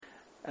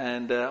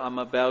And I'm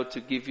about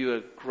to give you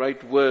a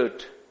great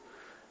word.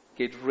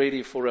 Get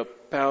ready for a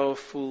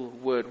powerful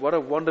word. What a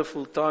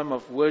wonderful time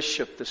of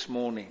worship this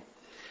morning.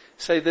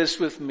 Say this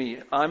with me.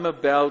 I'm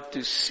about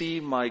to see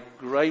my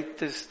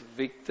greatest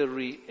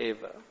victory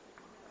ever.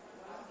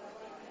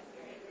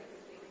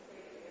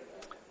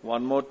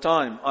 One more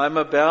time. I'm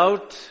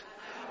about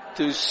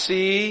to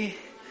see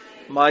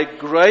my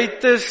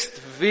greatest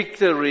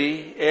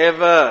victory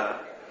ever.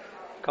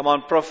 Come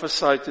on,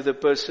 prophesy to the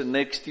person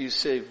next to you.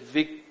 Say,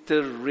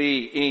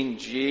 victory in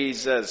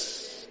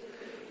Jesus.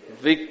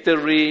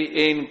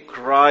 Victory in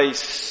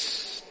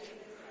Christ.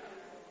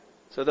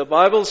 So the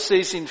Bible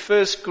says in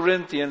 1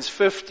 Corinthians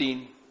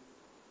 15,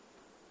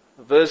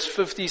 verse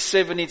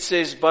 57, it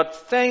says, but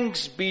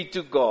thanks be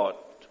to God.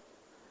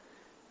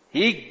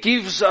 He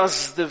gives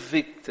us the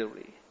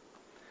victory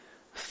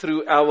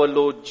through our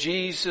Lord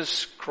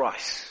Jesus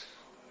Christ.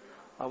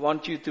 I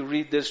want you to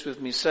read this with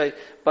me. Say,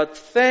 but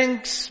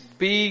thanks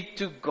be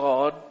to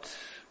God.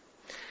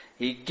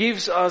 He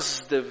gives us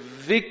the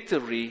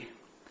victory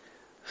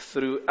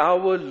through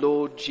our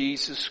Lord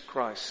Jesus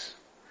Christ.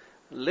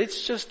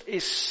 Let's just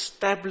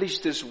establish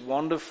this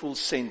wonderful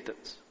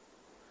sentence,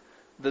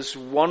 this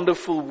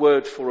wonderful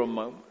word for a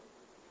moment.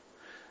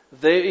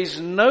 There is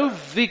no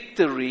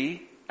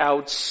victory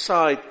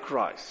outside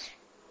Christ.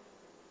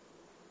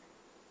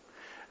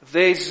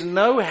 There's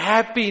no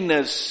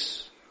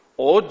happiness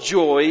or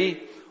joy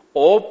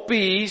or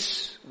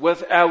peace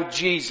without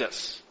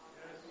Jesus.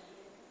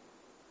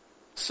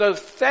 So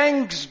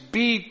thanks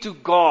be to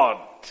God.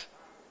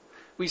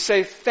 We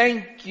say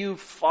thank you,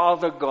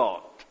 Father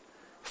God,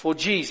 for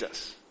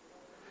Jesus.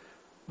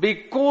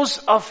 Because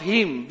of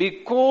Him,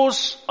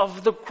 because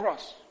of the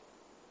cross,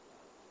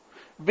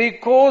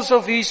 because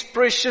of His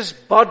precious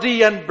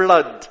body and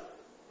blood,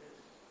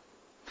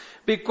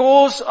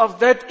 because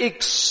of that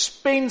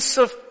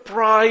expensive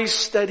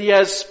price that He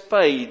has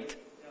paid,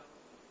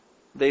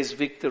 there's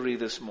victory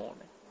this morning.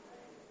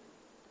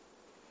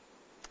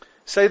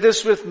 Say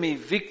this with me,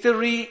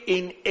 victory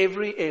in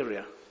every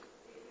area.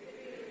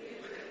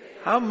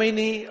 How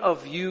many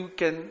of you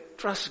can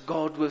trust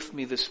God with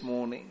me this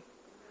morning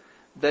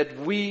that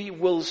we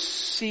will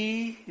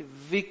see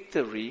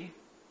victory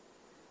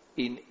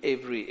in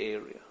every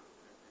area?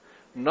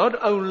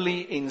 Not only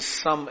in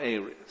some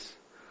areas.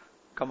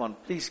 Come on,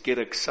 please get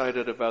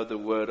excited about the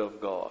Word of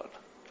God.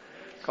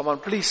 Come on,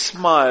 please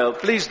smile.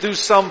 Please do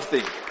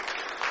something.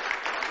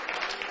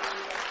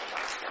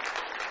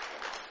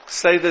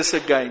 Say this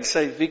again.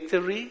 Say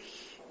victory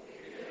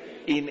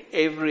in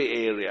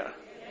every area.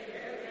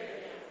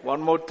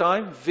 One more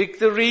time.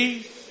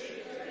 Victory.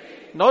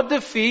 Not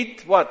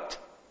defeat. What?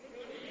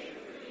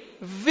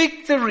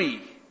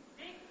 Victory.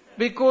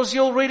 Because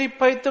you already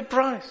paid the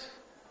price.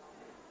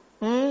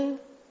 And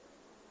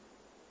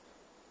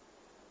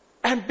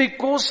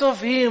because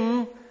of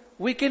Him,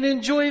 we can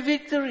enjoy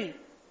victory.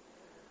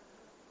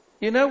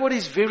 You know what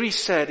is very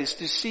sad is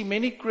to see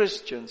many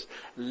Christians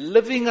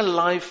living a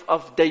life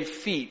of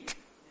defeat.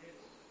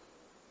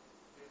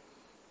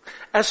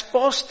 As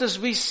pastors,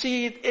 we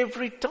see it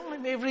every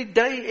time, every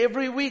day,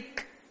 every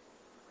week.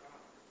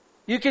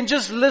 You can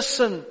just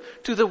listen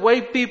to the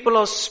way people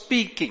are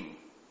speaking.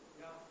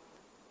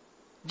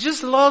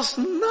 Just last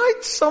night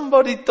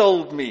somebody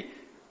told me,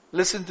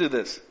 listen to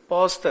this,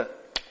 Pastor,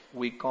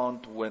 we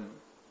can't win.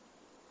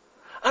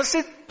 I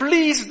said,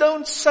 please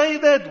don't say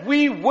that.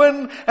 We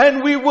win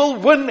and we will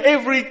win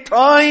every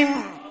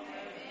time.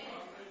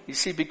 You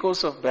see,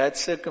 because of bad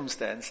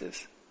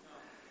circumstances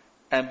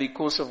and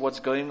because of what's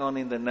going on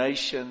in the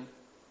nation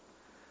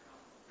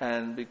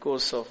and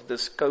because of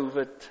this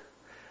COVID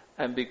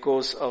and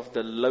because of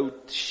the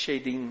load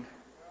shedding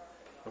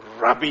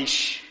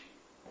rubbish,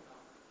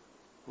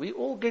 we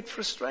all get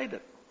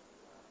frustrated.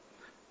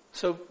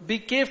 So be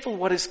careful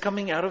what is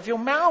coming out of your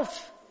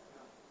mouth.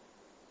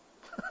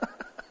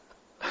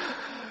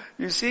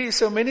 You see,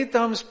 so many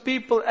times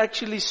people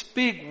actually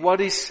speak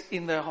what is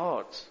in their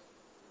hearts.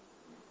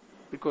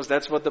 Because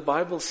that's what the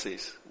Bible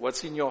says.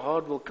 What's in your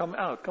heart will come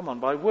out. Come on,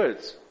 by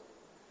words.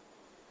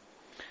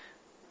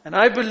 And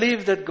I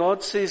believe that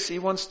God says He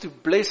wants to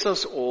bless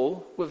us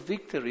all with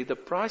victory. The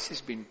price has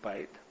been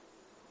paid.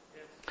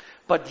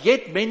 But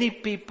yet many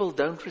people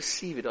don't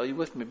receive it. Are you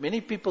with me?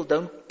 Many people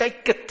don't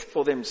take it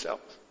for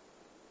themselves.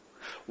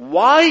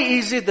 Why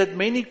is it that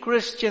many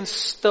Christians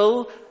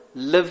still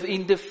live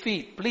in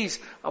defeat? Please,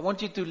 I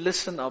want you to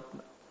listen up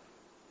now.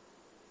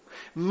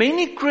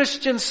 Many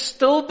Christians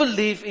still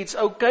believe it's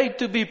okay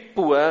to be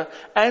poor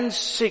and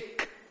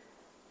sick.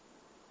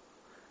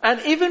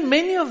 And even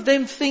many of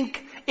them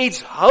think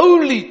it's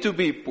holy to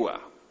be poor.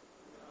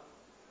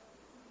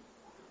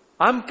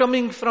 I'm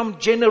coming from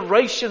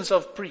generations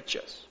of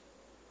preachers.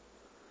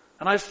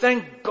 And I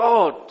thank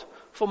God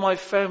for my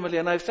family,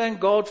 and I thank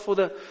God for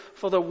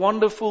the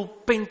wonderful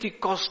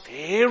Pentecost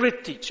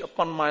heritage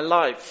upon my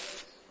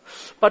life.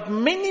 But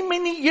many,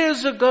 many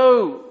years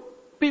ago,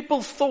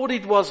 people thought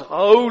it was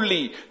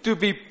holy to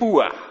be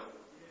poor.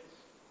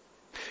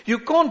 You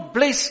can't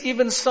bless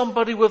even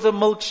somebody with a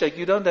milkshake.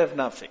 You don't have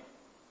nothing.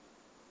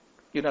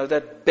 You know,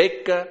 that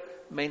beggar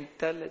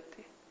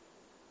mentality.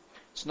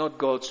 It's not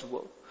God's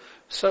will.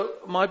 So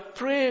my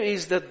prayer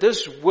is that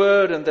this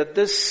word and that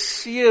this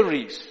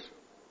series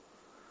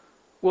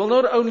will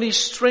not only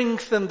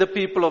strengthen the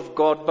people of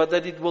God, but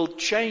that it will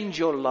change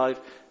your life.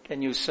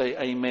 Can you say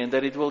amen?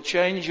 That it will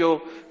change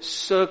your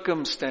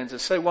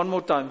circumstances. Say one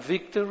more time,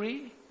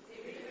 victory.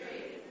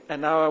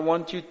 And now I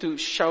want you to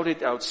shout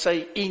it out.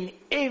 Say, in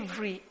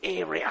every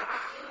area.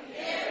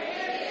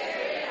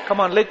 Come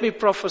on, let me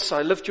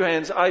prophesy. Lift your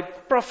hands. I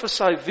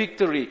prophesy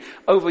victory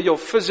over your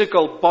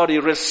physical body.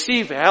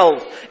 Receive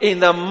health in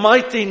the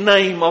mighty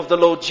name of the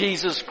Lord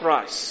Jesus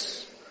Christ.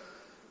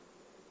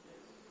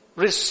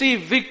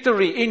 Receive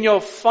victory in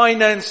your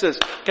finances.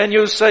 Can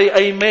you say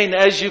amen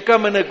as you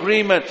come in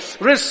agreement?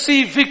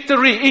 Receive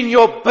victory in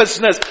your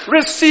business.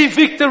 Receive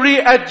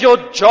victory at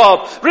your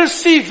job.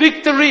 Receive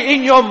victory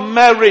in your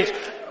marriage.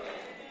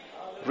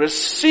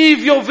 Receive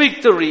your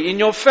victory in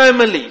your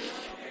family.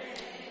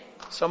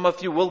 Some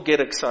of you will get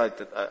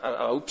excited.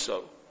 I hope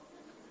so.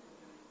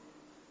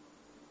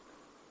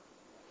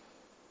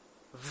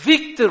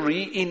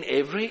 Victory in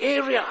every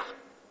area.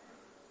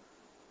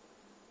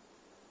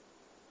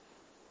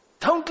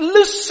 Don't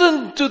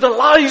listen to the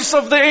lies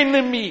of the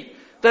enemy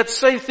that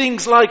say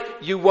things like,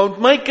 you won't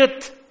make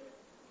it.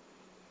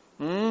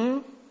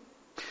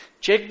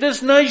 Check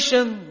this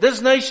nation.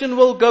 This nation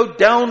will go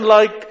down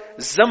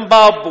like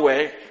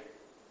Zimbabwe.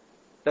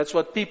 That's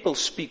what people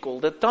speak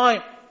all the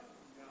time.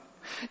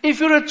 If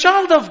you're a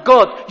child of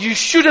God, you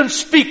shouldn't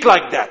speak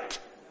like that.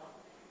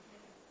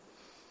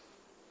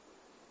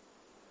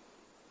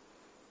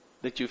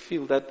 That you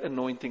feel that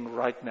anointing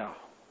right now.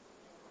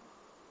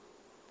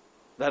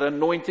 That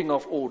anointing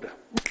of order.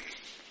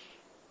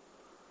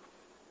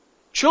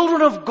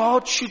 Children of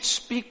God should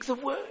speak the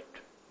word.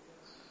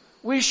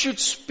 We should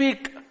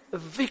speak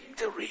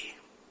victory.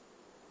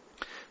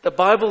 The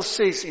Bible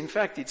says, in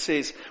fact it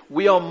says,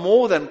 we are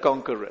more than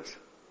conquerors.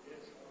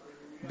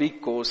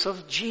 Because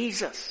of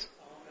Jesus.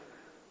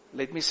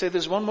 Let me say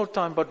this one more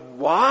time. But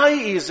why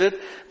is it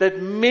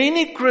that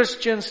many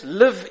Christians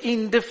live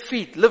in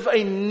defeat, live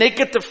a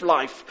negative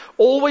life,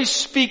 always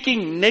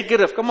speaking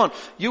negative? Come on,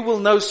 you will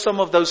know some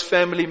of those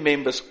family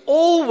members.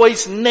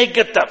 Always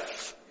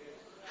negative.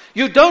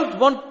 You don't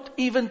want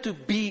even to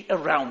be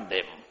around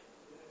them.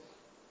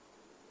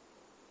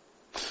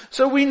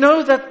 So we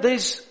know that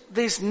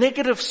there's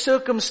negative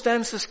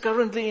circumstances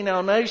currently in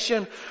our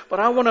nation, but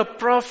I want to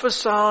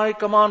prophesy,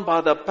 come on,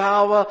 by the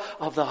power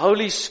of the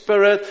Holy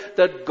Spirit,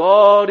 that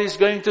God is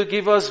going to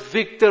give us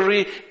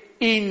victory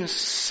in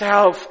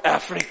South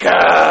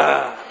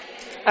Africa.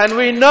 And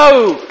we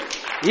know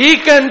He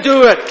can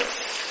do it.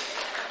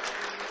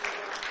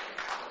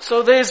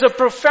 So there's a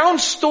profound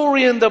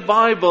story in the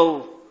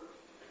Bible.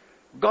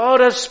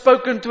 God has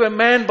spoken to a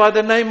man by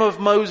the name of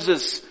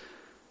Moses.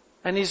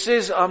 And he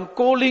says, I'm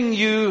calling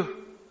you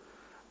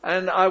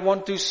and I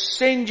want to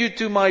send you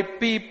to my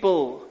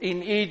people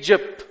in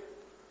Egypt.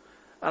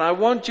 And I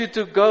want you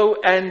to go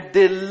and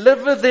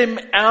deliver them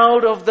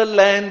out of the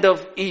land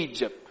of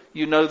Egypt.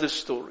 You know the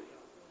story.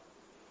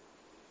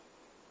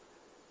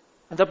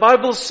 And the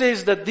Bible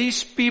says that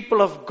these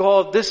people of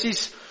God,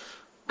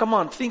 come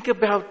on, think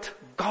about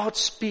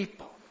God's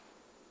people.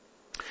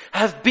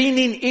 Have been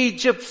in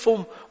Egypt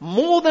for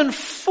more than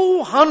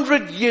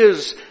 400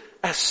 years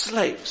as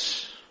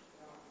slaves.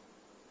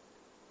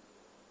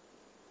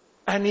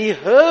 And he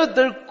heard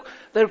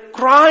their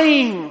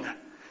crying.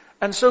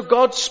 And so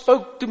God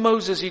spoke to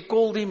Moses. He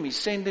called him. He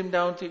sent him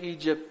down to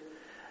Egypt.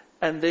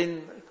 And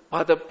then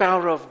by the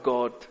power of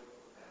God,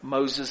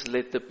 Moses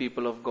led the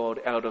people of God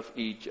out of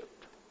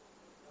Egypt.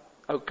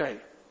 Okay.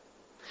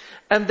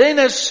 And then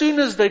as soon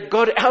as they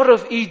got out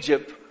of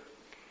Egypt,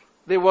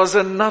 there was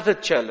another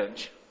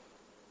challenge.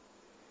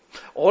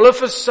 All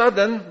of a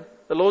sudden,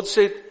 the Lord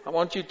said, I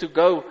want you to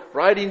go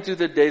right into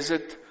the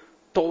desert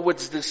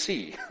towards the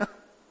sea.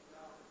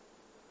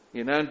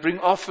 And bring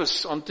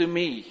offers unto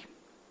me.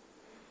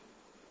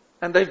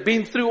 And they've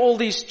been through all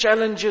these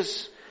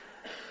challenges.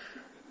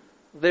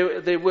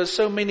 There were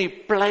so many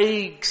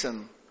plagues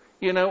and,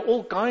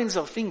 all kinds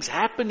of things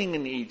happening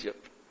in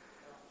Egypt.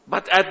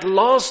 But at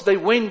last they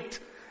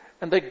went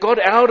and they got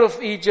out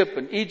of Egypt.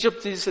 And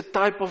Egypt is a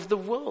type of the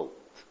world.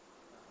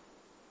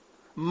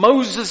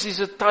 Moses is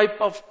a type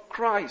of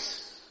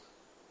Christ.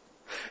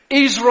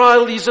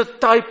 Israel is a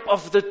type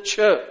of the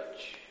church.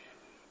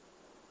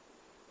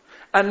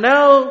 And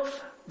now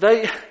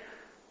they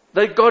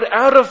got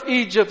out of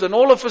Egypt and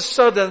all of a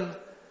sudden,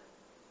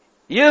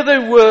 here they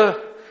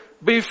were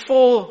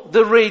before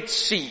the Red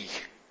Sea.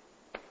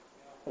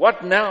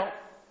 What now?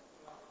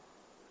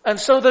 And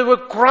so they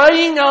were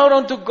crying out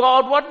unto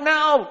God, what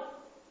now?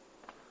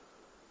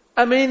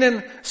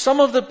 And some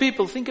of the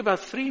people, think about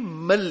 3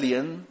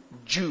 million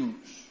Jews.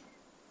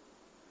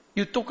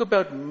 You talk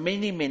about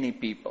many, many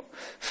people.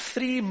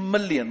 3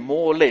 million,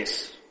 more or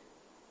less.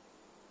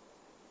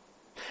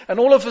 And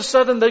all of a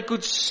sudden they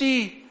could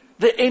see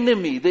the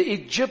enemy, the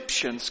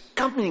Egyptians,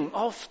 coming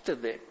after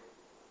them.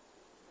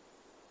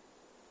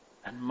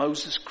 And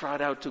Moses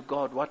cried out to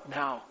God, what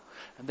now?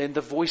 And then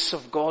the voice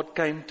of God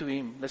came to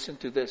him. Listen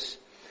to this.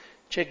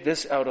 Check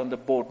this out on the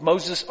board.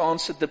 Moses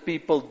answered the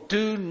people,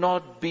 do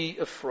not be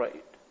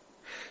afraid.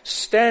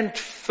 Stand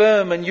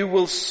firm and you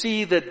will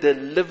see the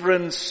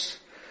deliverance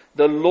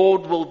the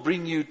Lord will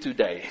bring you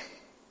today.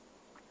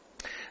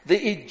 The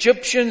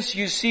Egyptians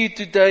you see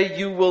today,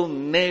 you will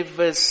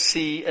never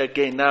see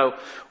again. Now,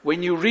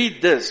 when you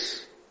read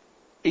this,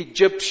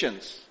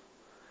 Egyptians,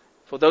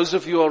 for those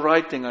of you who are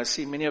writing, I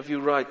see many of you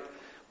write,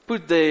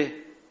 put there,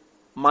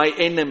 my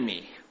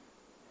enemy.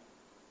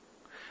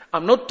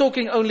 I'm not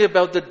talking only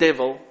about the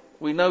devil.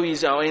 We know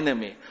he's our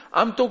enemy.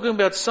 I'm talking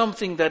about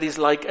something that is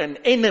like an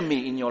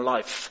enemy in your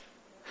life.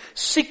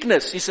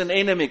 Sickness is an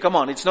enemy. Come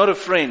on, it's not a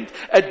friend.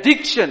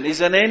 Addiction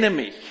is an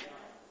enemy.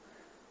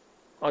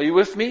 Are you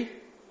with me?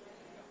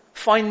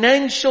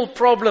 Financial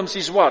problems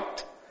is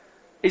what?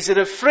 Is it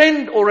a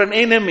friend or an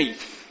enemy?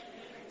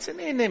 It's an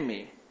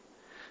enemy.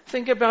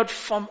 Think about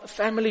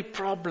family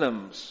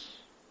problems.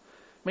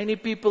 Many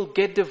people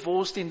get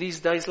divorced in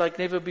these days like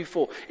never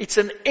before. It's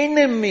an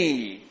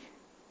enemy.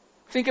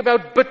 Think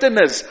about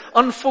bitterness,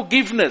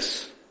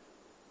 unforgiveness.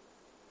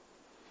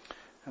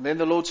 And then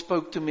the Lord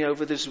spoke to me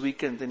over this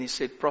weekend and He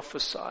said,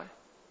 prophesy.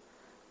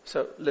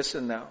 So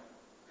listen now.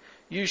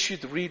 You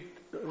should read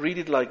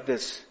it like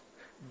this.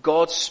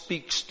 God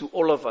speaks to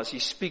all of us. He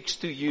speaks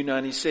to you now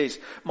and He says,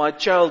 my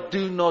child,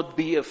 do not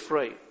be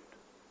afraid.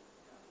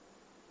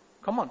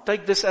 Come on,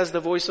 take this as the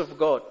voice of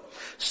God.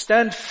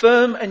 Stand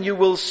firm and you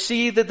will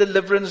see the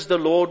deliverance the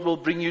Lord will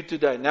bring you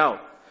today. Now,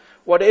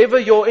 whatever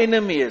your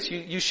enemy is,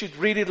 you should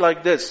read it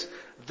like this.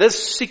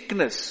 This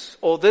sickness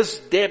or this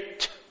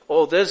debt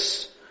or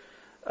this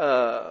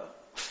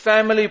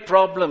family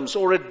problems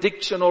or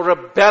addiction or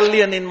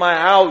rebellion in my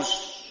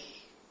house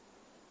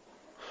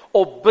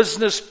or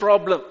business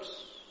problems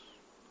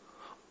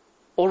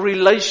or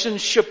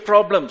relationship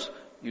problems,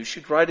 you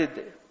should write it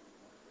there.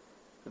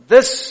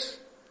 This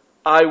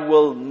I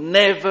will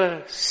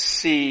never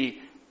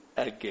see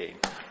again.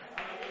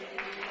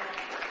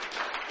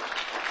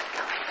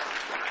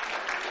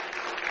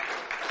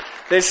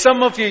 There's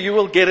some of you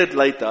will get it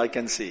later, I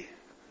can see.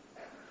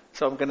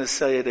 So I'm going to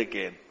say it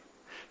again.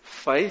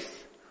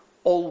 Faith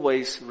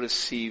always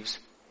receives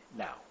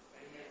now.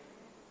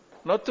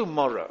 Not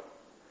tomorrow.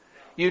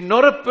 You're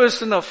not a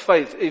person of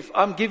faith. If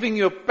I'm giving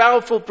you a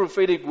powerful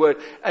prophetic word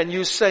and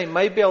you say,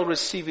 maybe I'll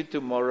receive it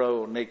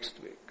tomorrow or next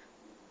week.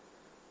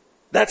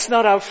 That's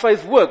not how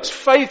faith works.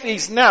 Faith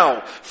is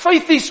now.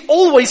 Faith is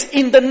always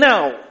in the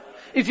now.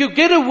 If you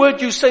get a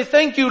word, you say,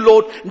 thank you,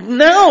 Lord.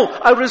 Now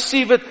I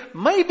receive it.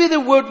 Maybe the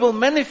word will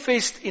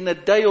manifest in a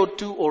day or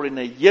two or in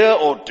a year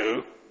or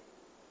two.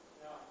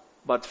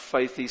 But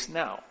faith is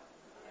now.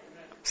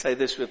 Say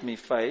this with me.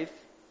 Faith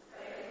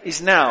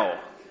is now.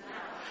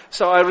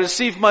 So I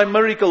receive my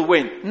miracle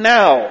when?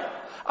 Now.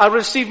 I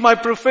receive my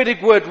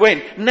prophetic word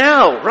when?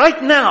 Now.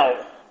 Right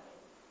now.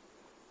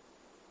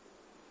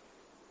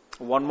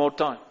 One more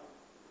time.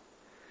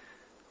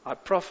 I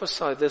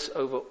prophesy this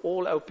over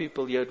all our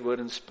people here at Word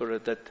and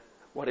Spirit, that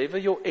whatever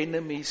your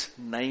enemy's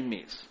name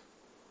is,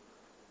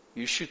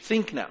 you should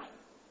think now.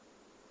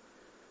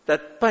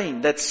 That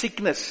pain, that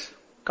sickness,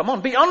 come on,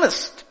 be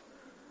honest.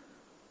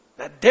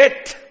 That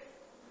debt,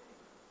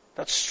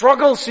 that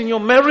struggles in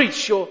your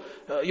marriage,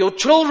 your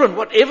children,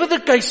 whatever the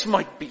case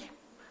might be.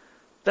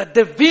 That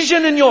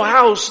division in your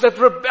house, that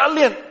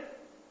rebellion.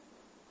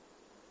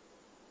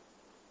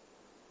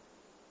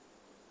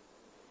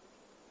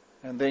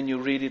 And then you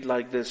read it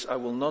like this, I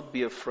will not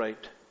be afraid.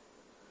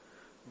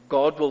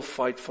 God will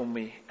fight for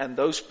me. And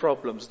those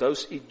problems,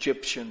 those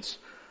Egyptians,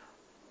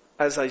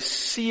 as I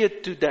see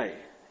it today,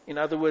 in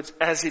other words,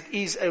 as it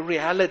is a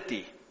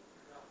reality,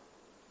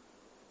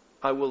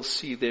 I will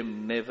see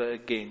them never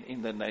again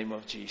in the name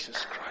of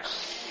Jesus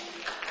Christ.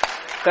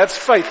 That's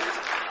faith.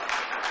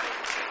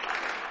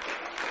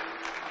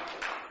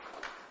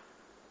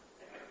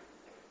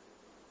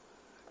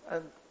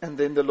 And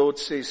then the Lord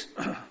says,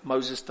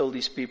 Moses told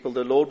these people,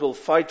 the Lord will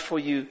fight for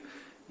you.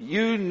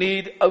 You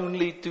need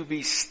only to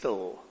be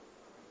still.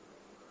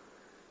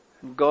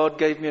 And God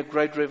gave me a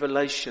great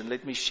revelation.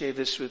 Let me share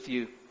this with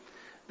you.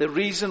 The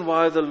reason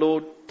why the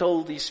Lord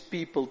told these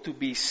people to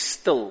be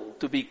still,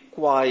 to be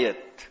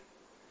quiet,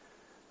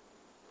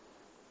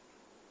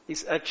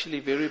 is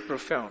actually very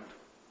profound.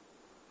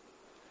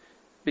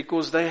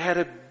 Because they had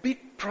a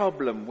big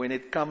problem when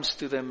it comes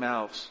to their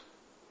mouths.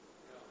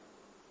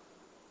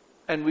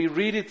 And we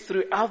read it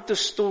throughout the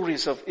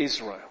stories of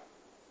Israel.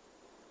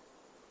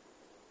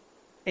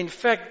 In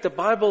fact, the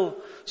Bible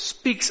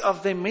speaks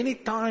of them many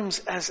times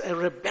as a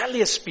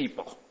rebellious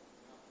people.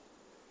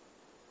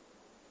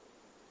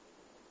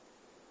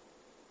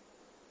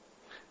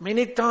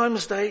 Many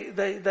times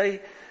they've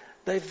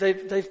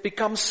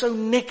become so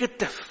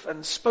negative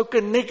and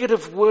spoken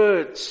negative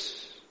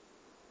words.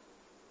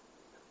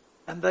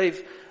 And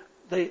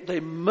they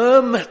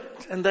murmured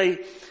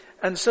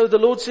and so the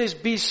Lord says,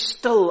 be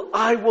still,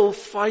 I will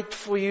fight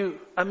for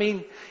you. I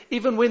mean,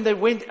 even when they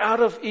went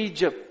out of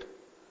Egypt,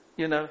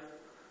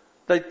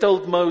 they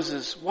told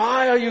Moses,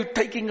 why are you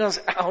taking us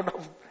out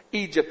of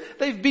Egypt?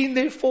 They've been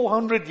there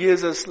 400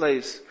 years as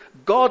slaves.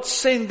 God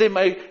sent them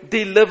a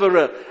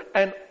deliverer.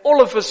 And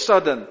all of a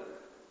sudden,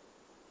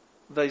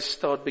 they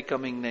start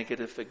becoming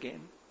negative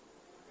again.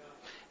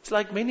 It's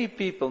like many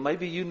people,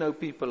 maybe you know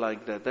people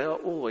like that. They are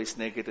always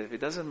negative. It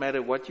doesn't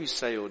matter what you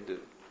say or do.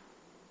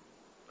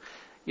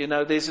 You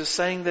know, there's a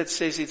saying that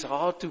says it's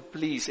hard to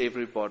please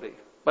everybody.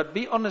 But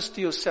be honest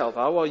to yourself.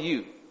 How are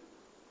you?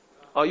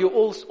 Are you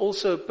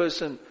also a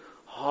person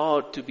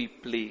hard to be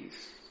pleased?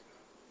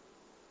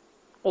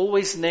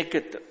 Always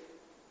negative.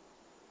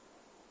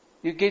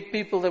 You get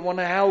people that want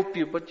to help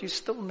you, but you're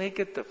still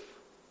negative.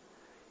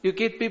 You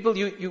get people,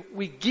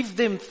 we give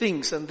them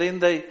things and then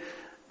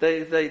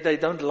they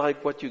don't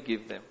like what you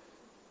give them.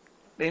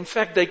 In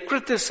fact, they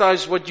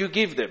criticize what you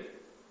give them.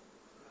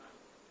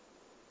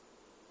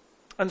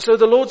 And so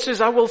the Lord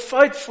says, I will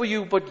fight for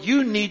you, but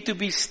you need to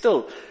be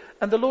still.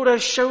 And the Lord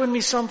has shown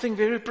me something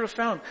very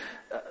profound.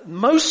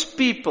 Most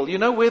people, you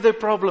know where their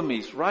problem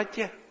is? Right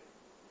here.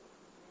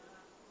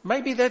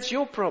 Maybe that's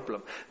your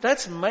problem.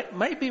 That's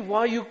maybe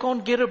why you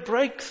can't get a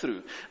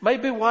breakthrough.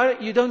 Maybe why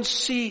you don't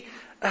see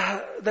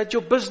that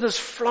your business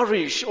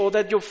flourish or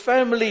that your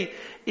family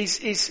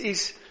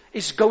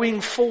is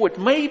going forward.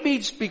 Maybe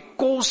it's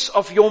because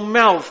of your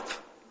mouth.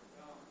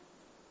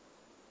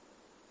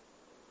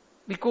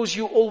 Because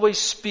you always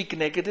speak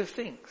negative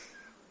things.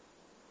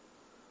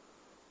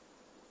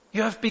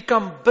 You have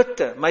become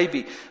bitter,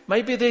 maybe.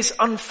 Maybe there's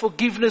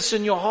unforgiveness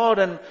in your heart,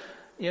 and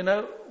you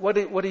know,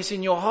 what is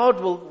in your heart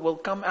will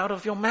come out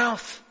of your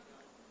mouth.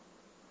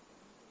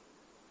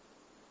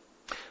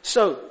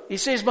 So, he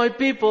says, my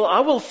people,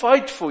 I will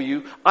fight for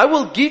you. I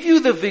will give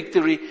you the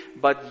victory,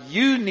 but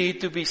you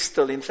need to be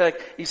still. In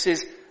fact, he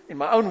says, in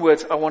my own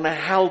words, I want to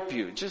help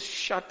you. Just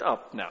shut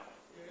up now.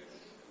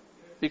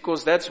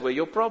 Because that's where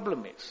your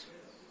problem is.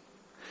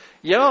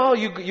 Yeah,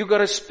 you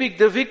gotta speak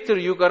the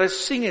victory. You gotta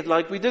sing it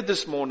like we did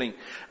this morning.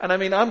 And I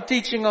mean, I'm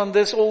teaching on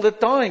this all the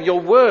time. Your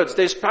words,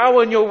 there's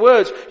power in your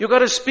words. You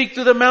gotta speak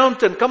to the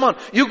mountain. Come on.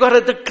 You gotta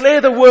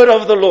declare the word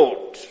of the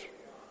Lord.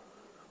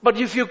 But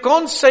if you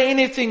can't say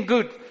anything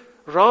good,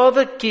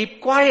 rather keep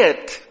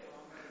quiet.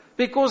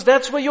 Because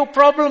that's where your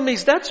problem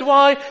is. That's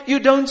why you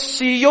don't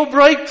see your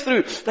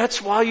breakthrough.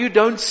 That's why you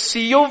don't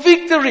see your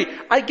victory.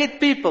 I get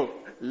people,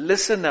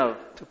 listen now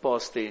to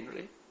Pastor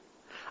Henry.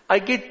 I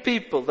get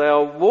people, they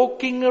are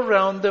walking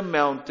around the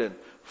mountain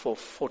for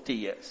 40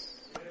 years.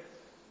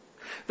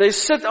 They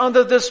sit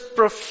under this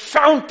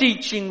profound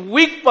teaching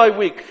week by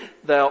week.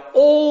 They are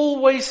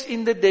always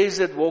in the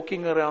desert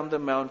walking around the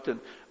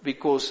mountain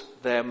because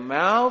their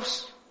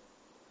mouths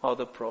are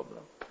the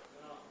problem.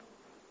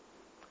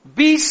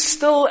 Be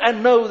still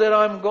and know that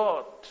I'm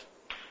God.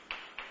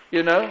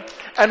 You know?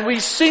 And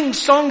we sing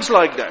songs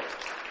like that.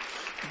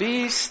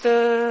 Be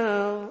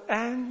still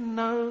and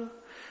know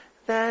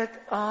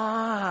that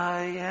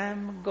I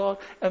am God.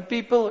 And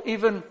people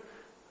even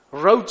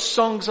wrote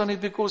songs on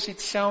it because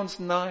it sounds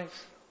nice.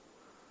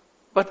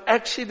 But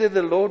actually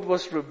the Lord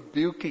was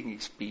rebuking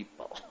His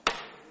people.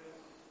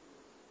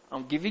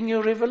 I'm giving you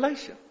a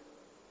revelation.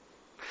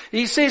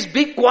 He says,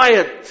 be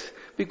quiet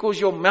because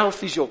your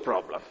mouth is your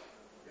problem.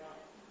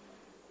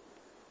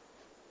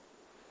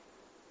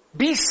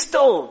 Be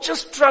still.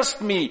 Just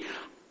trust me.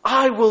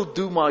 I will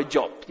do my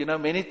job. You know,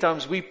 many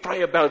times we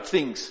pray about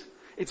things.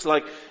 It's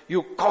like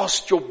you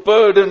cast your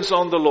burdens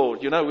on the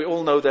Lord. You know, we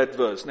all know that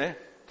verse, né?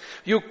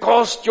 You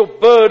cast your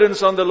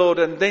burdens on the Lord,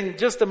 and then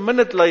just a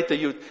minute later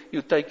you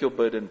take your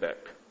burden back.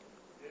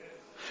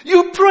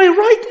 You pray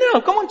right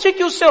now. Come on, check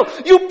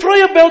yourself. You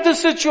pray about the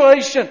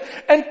situation,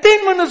 and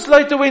 10 minutes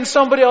later when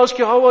somebody asks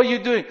you, how are you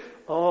doing?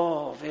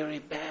 Oh, very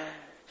bad.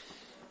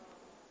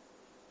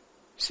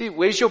 See,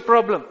 where's your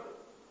problem?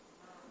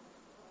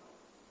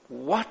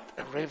 What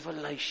a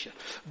revelation.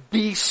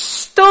 Be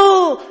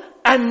still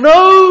and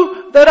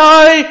know that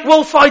I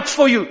will fight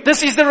for you.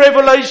 This is the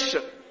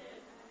revelation.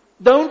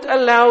 Don't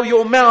allow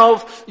your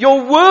mouth,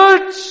 your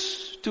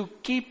words to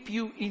keep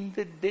you in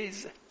the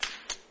desert.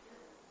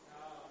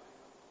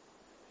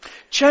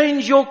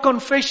 Change your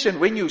confession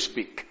when you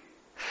speak.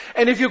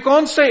 And if you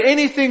can't say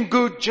anything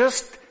good,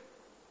 just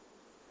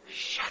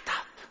shut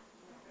up.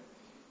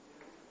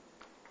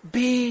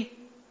 Be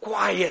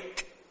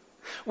quiet.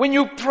 When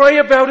you pray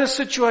about a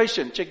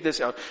situation, check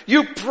this out.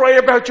 You pray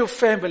about your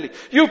family.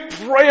 You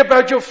pray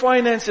about your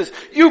finances.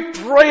 You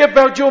pray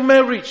about your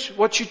marriage.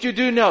 What should you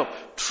do now?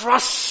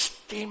 Trust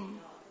Him.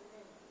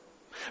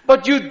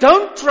 But you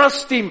don't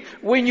trust Him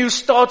when you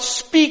start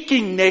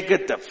speaking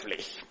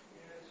negatively.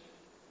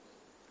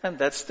 And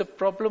that's the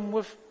problem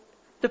with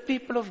the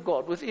people of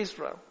God, with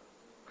Israel.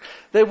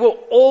 They were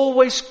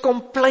always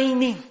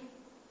complaining.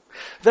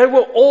 They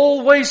were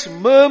always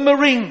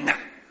murmuring.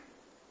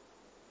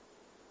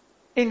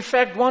 In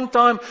fact, one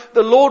time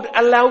the Lord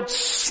allowed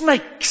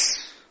snakes,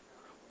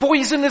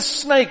 poisonous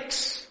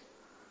snakes,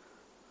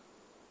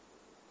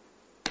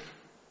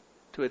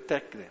 to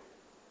attack them.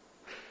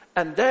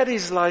 And that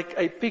is like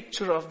a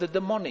picture of the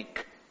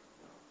demonic.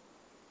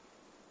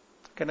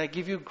 Can I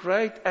give you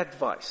great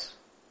advice?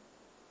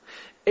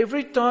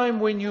 Every time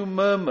when you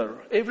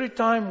murmur, every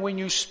time when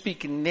you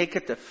speak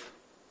negative,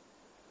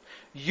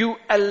 you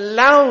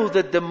allow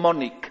the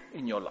demonic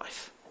in your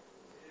life.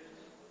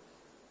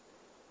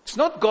 It's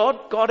not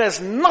God. God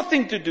has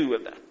nothing to do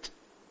with that.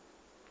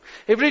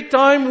 Every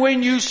time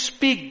when you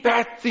speak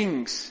bad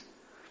things,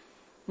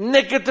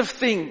 negative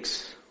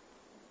things,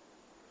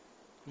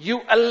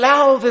 you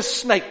allow the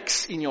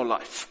snakes in your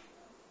life.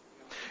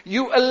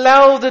 You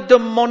allow the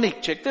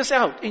demonic, check this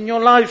out, in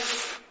your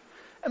life.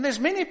 And there's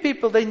many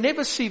people, they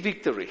never see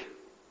victory.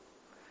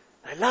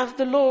 They love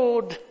the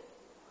Lord,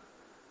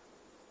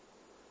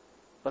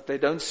 but they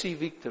don't see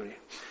victory.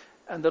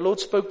 And the Lord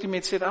spoke to me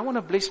and said, I want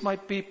to bless my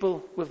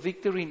people with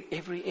victory in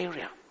every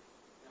area.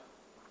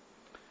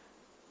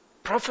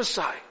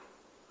 Prophesy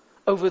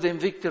over them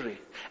victory.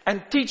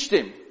 And teach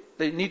them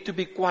they need to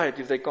be quiet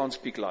if they can't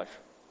speak life.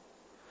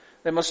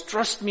 They must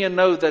trust me and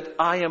know that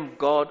I am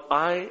God.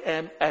 I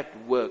am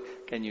at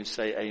work. Can you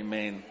say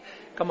amen?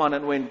 Come on,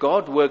 and when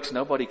God works,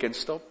 nobody can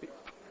stop him.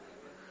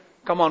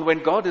 Come on,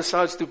 when God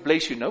decides to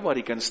bless you,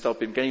 nobody can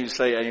stop him. Can you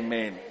say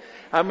amen?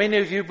 How many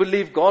of you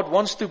believe God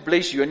wants to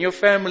bless you and your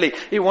family?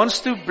 He wants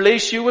to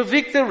bless you with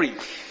victory.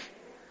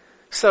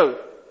 So,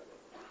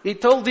 he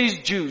told these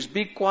Jews,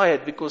 be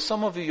quiet, because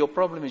some of you, your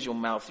problem is your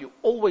mouth. You're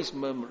always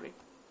murmuring.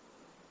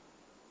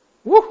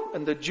 Woo!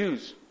 And the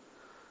Jews,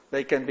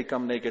 they can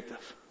become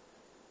negative.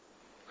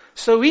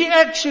 So he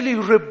actually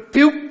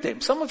rebuked them.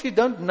 Some of you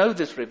don't know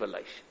this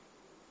revelation.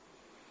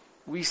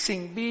 We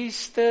sing, be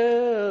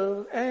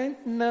still and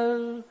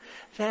know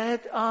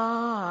that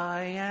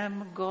I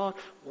am God.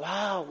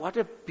 Wow, what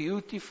a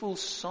beautiful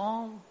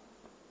song.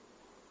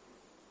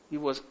 He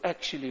was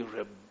actually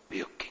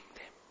rebuking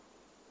them.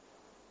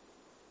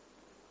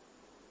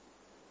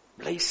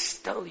 Bly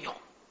stil, jong.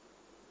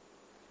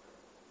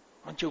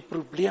 Want jou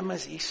probleem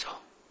is hierso.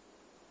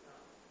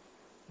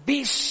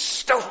 Be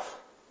still.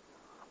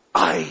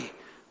 I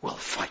will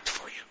fight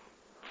for you.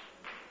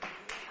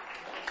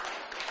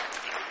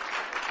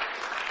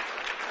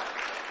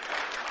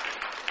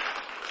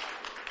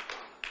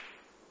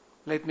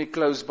 Let me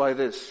close by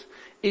this.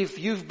 If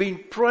you've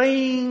been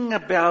praying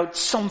about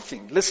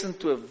something, listen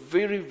to a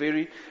very,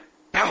 very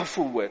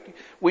powerful word.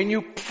 When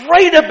you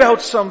prayed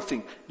about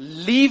something,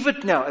 leave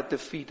it now at the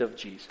feet of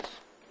Jesus.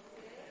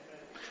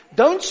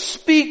 Don't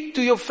speak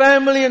to your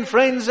family and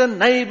friends and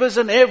neighbors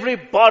and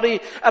everybody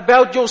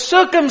about your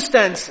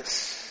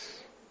circumstances.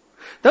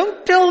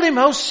 Don't tell them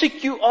how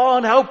sick you are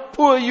and how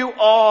poor you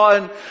are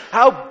and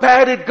how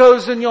bad it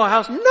goes in your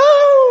house.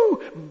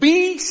 No!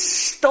 Be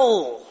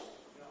still.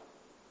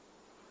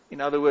 In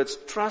other words,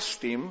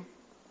 trust him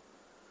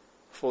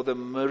for the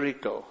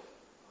miracle.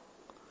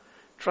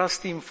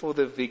 Trust him for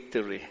the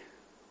victory.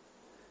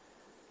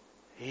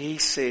 He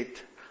said,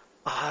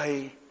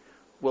 I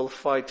will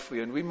fight for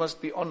you. And we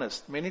must be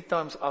honest. Many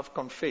times I've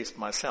confessed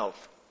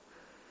myself.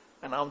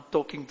 And I'm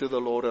talking to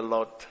the Lord a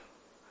lot.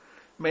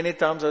 Many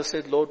times I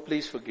said, Lord,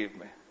 please forgive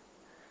me.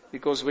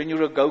 Because when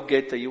you're a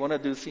go-getter, you want to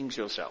do things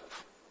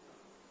yourself.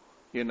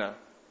 You know.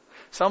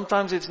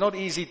 Sometimes it's not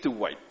easy to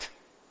wait.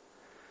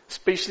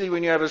 Especially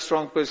when you have a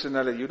strong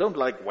personality. You don't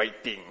like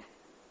waiting.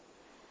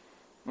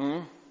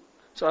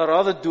 So I'd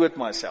rather do it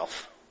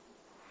myself.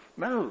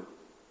 No.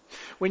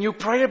 When you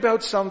pray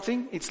about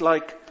something, it's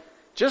like,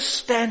 just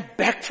stand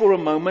back for a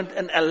moment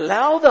and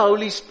allow the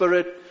Holy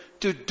Spirit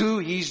to do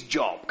His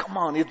job. Come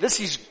on, this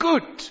is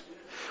good.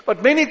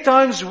 But many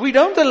times we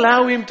don't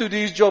allow Him to do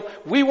His job.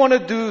 We want to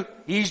do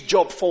His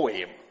job for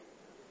Him.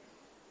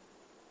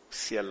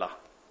 Selah.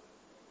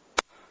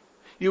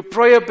 You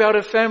pray about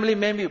a family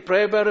member, you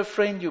pray about a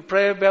friend, you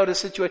pray about a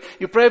situation,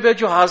 you pray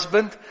about your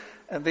husband,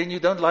 and then you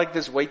don't like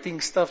this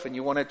waiting stuff and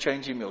you want to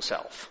change him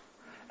yourself.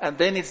 And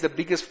then it's the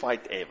biggest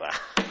fight ever.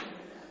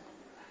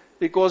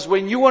 Because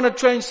when you want to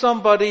change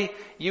somebody,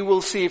 you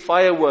will see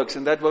fireworks,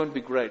 and that won't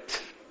be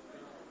great.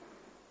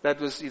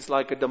 It's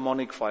like a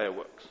demonic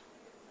fireworks.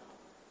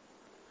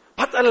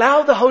 But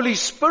allow the Holy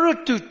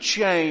Spirit to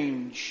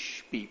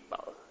change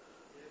people.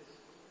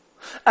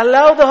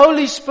 Allow the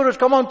Holy Spirit,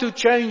 come on, to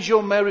change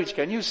your marriage.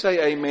 Can you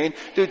say amen?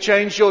 To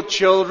change your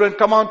children.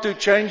 Come on, to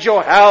change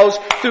your house.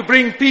 To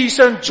bring peace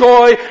and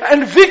joy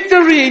and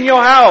victory in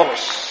your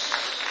house.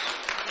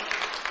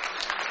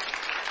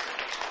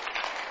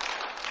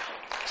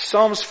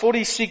 Psalms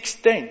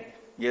 46:10.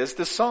 Here's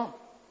the psalm.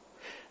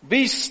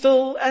 Be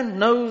still and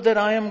know that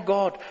I am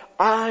God.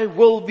 I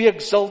will be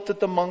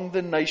exalted among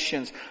the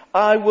nations.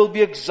 I will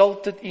be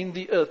exalted in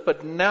the earth.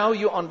 But now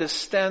you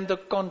understand the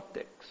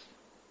context.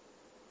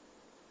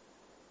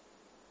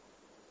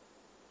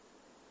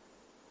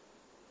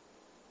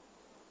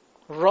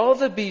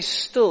 Rather be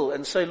still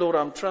and say, Lord,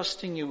 I'm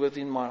trusting you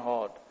within my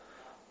heart.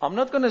 I'm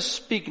not going to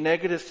speak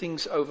negative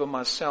things over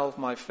myself,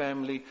 my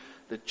family,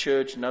 the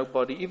church,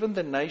 nobody, even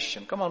the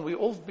nation. Come on, we've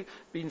all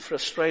been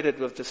frustrated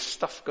with this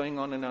stuff going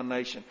on in our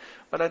nation.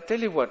 But I tell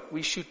you what,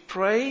 we should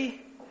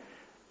pray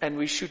and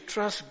we should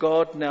trust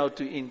God now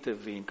to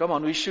intervene. Come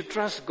on, we should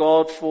trust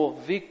God for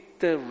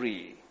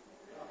victory.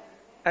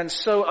 And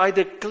so I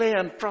declare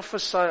and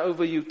prophesy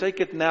over you, take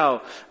it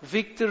now,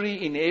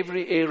 victory in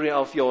every area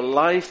of your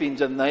life in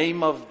the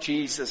name of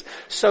Jesus.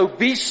 So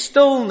be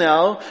still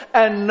now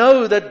and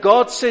know that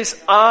God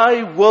says,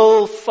 I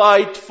will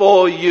fight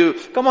for you.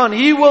 Come on,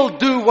 He will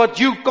do what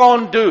you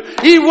can't do.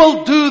 He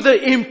will do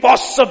the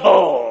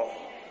impossible.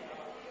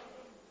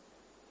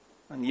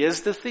 And here's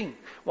the thing.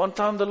 One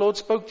time the Lord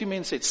spoke to me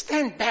and said,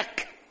 stand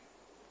back.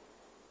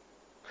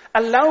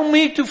 Allow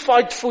me to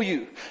fight for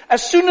you.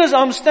 As soon as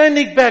I'm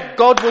standing back,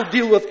 God will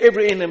deal with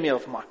every enemy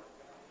of mine.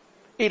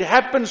 It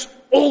happens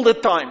all the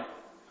time.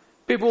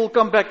 People will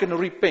come back and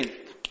repent.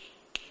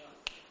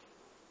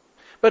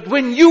 But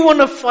when you want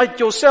to fight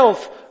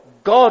yourself,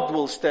 God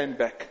will stand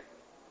back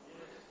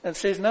and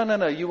says,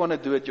 no, you want to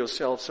do it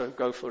yourself, so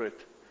go for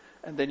it.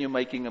 And then you're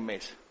making a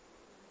mess.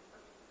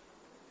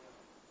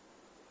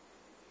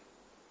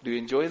 Do you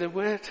enjoy the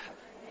word?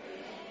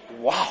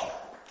 Wow.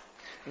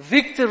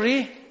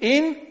 Victory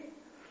in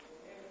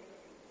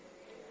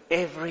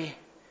every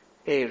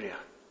area.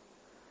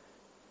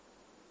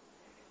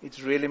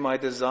 It's really my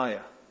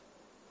desire.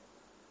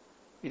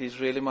 It is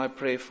really my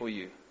prayer for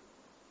you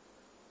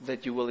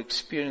that you will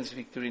experience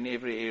victory in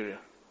every area.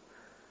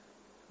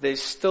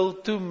 There's still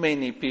too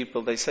many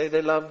people. They say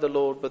they love the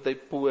Lord, but they're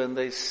poor and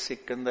they're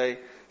sick and they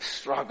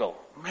struggle.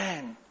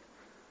 Man,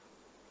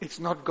 it's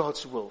not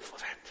God's will for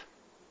that.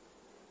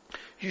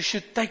 You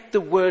should take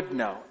the word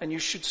now and you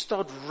should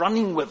start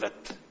running with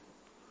it.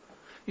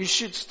 You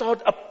should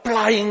start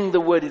applying the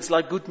word. It's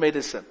like good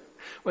medicine.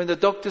 When the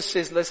doctor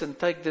says, listen,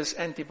 take this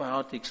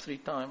antibiotics 3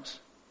 times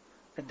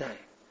a day.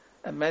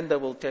 Amanda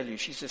will tell you,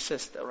 she's a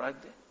sister right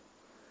there.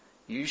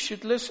 You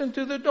should listen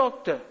to the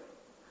doctor.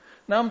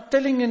 Now I'm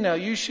telling you now,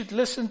 you should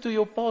listen to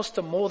your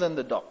pastor more than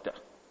the doctor.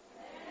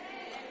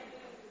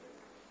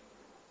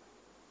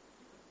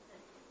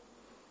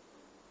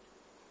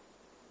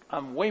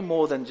 I'm way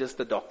more than just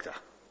the doctor.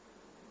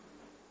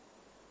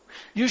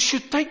 You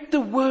should take the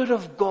word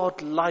of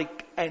God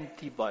like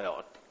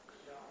antibiotics.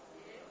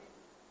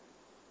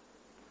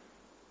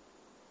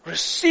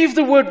 Receive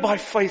the word by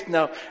faith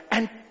now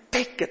and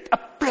take it,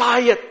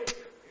 apply it,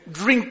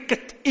 drink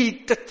it,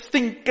 eat it,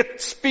 think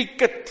it,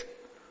 speak it.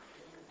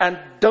 And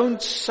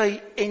don't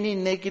say any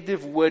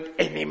negative word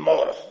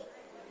anymore.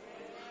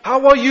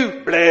 How are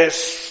you?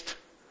 Blessed.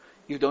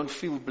 You don't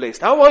feel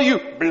blessed. How are you?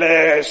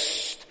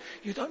 Blessed.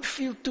 You don't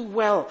feel too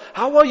well.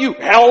 How are you?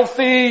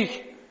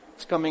 Healthy.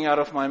 It's coming out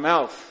of my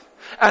mouth.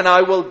 And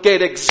I will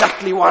get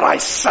exactly what I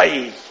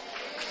say.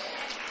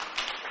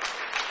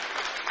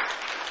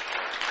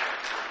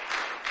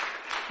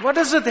 What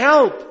does it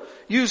help?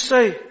 You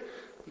say,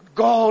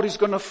 God is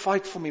going to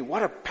fight for me.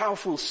 What a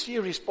powerful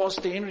series,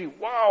 Pastor Henry.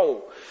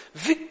 Wow.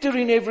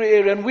 Victory in every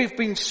area. And we've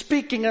been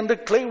speaking and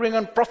declaring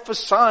and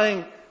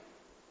prophesying.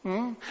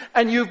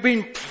 And you've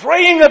been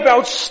praying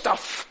about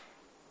stuff.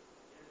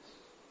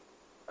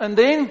 And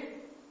then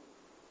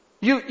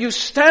you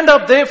stand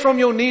up there from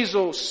your knees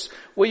or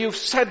where you've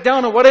sat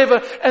down or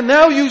whatever, and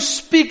now you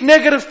speak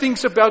negative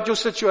things about your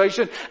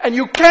situation and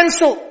you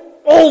cancel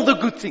all the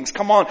good things.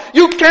 Come on.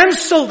 You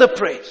cancel the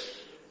praise.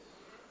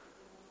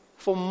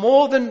 For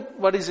more than,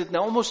 what is it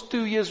now, almost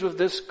 2 years with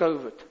this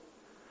COVID,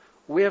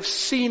 we have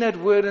seen at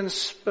Word and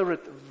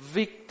Spirit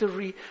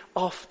victory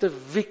after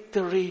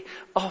victory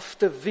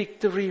after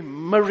victory,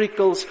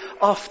 miracles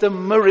after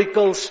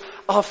miracles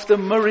after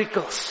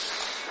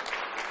miracles.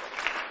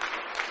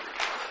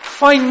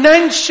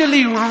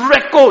 Financially,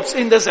 records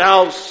in this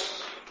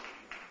house.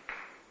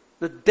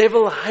 The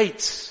devil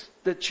hates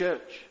the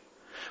church.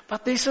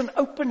 But there's an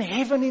open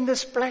heaven in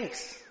this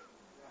place.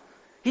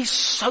 He's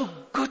so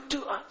good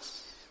to us.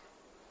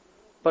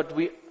 But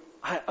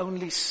I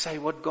only say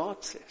what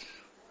God says.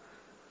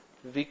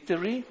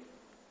 Victory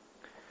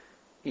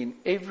in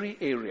every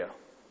area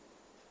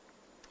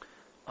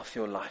of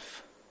your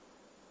life.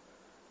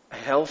 A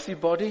healthy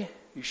body,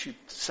 you should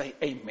say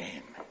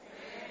amen.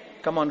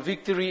 Come on,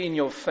 victory in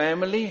your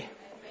family. Amen.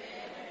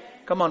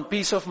 Come on,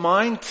 peace of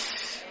mind.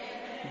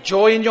 Amen.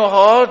 Joy in your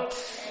heart.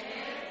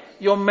 Amen.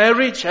 Your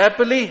marriage,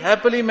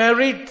 happily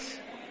married.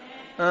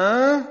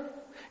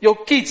 Your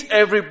kids,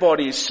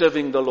 everybody is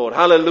serving the Lord.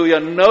 Hallelujah.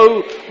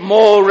 No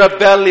more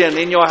rebellion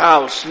in your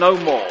house. No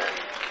more.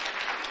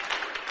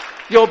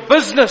 Your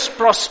business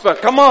prosper.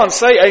 Come on,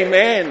 say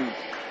amen.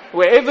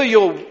 Where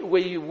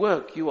you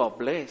work, you are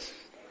blessed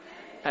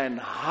and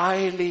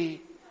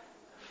highly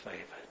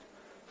favored.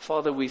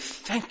 Father, we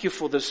thank you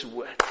for this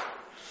word.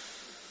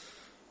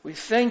 We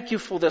thank you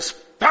for this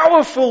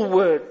powerful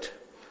word.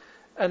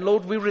 And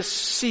Lord, we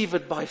receive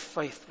it by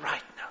faith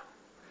right now.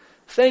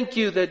 Thank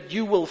you that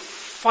you will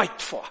fight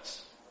for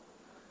us.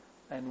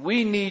 And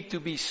we need to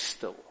be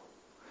still.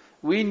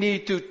 We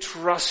need to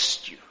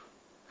trust you.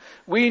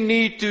 We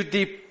need to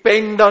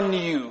depend on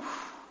you.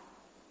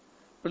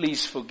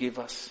 Please forgive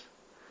us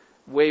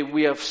where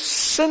we have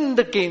sinned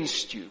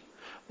against you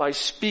by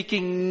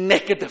speaking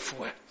negative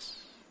words.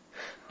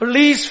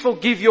 Please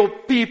forgive your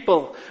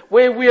people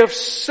where we have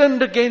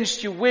sinned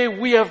against you, where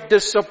we have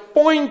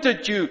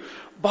disappointed you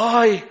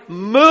by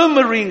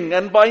murmuring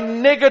and by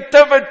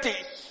negativity.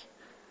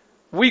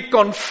 We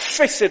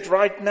confess it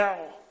right now.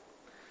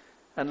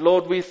 And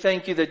Lord, we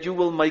thank you that you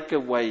will make a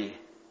way.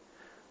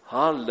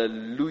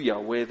 Hallelujah,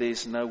 where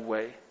there's no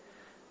way.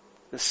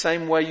 The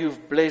same way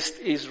you've blessed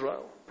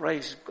Israel.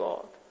 Praise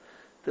God.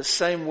 The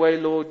same way,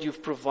 Lord,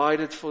 you've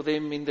provided for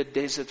them in the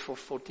desert for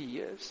 40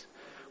 years.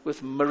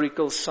 With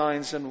miracles,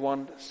 signs and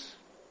wonders.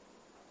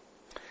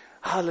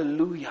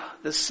 Hallelujah.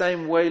 The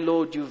same way,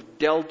 Lord, you've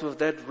dealt with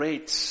that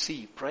Red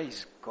Sea.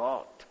 Praise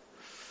God.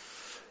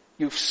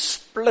 You've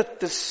split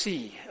the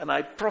sea, and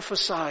I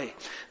prophesy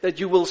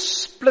that you will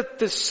split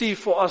the sea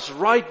for us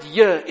right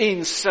here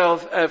in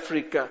South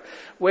Africa,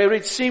 where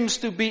it seems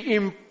to be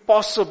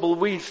impossible.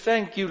 We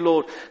thank you,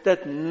 Lord,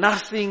 that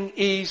nothing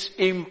is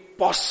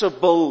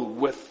impossible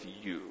with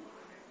you.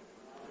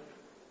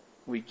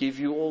 We give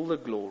you all the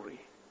glory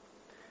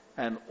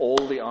and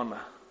all the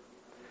honor.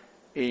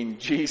 In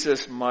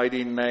Jesus'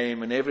 mighty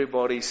name. And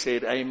everybody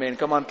said amen.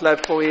 Come on,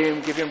 clap for him.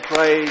 Give him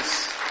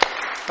praise.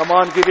 Come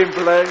on, give him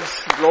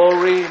praise,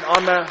 glory, and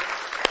honor.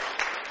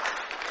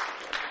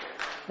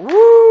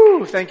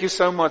 Woo! Thank you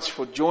so much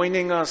for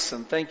joining us,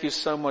 and thank you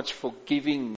so much for giving.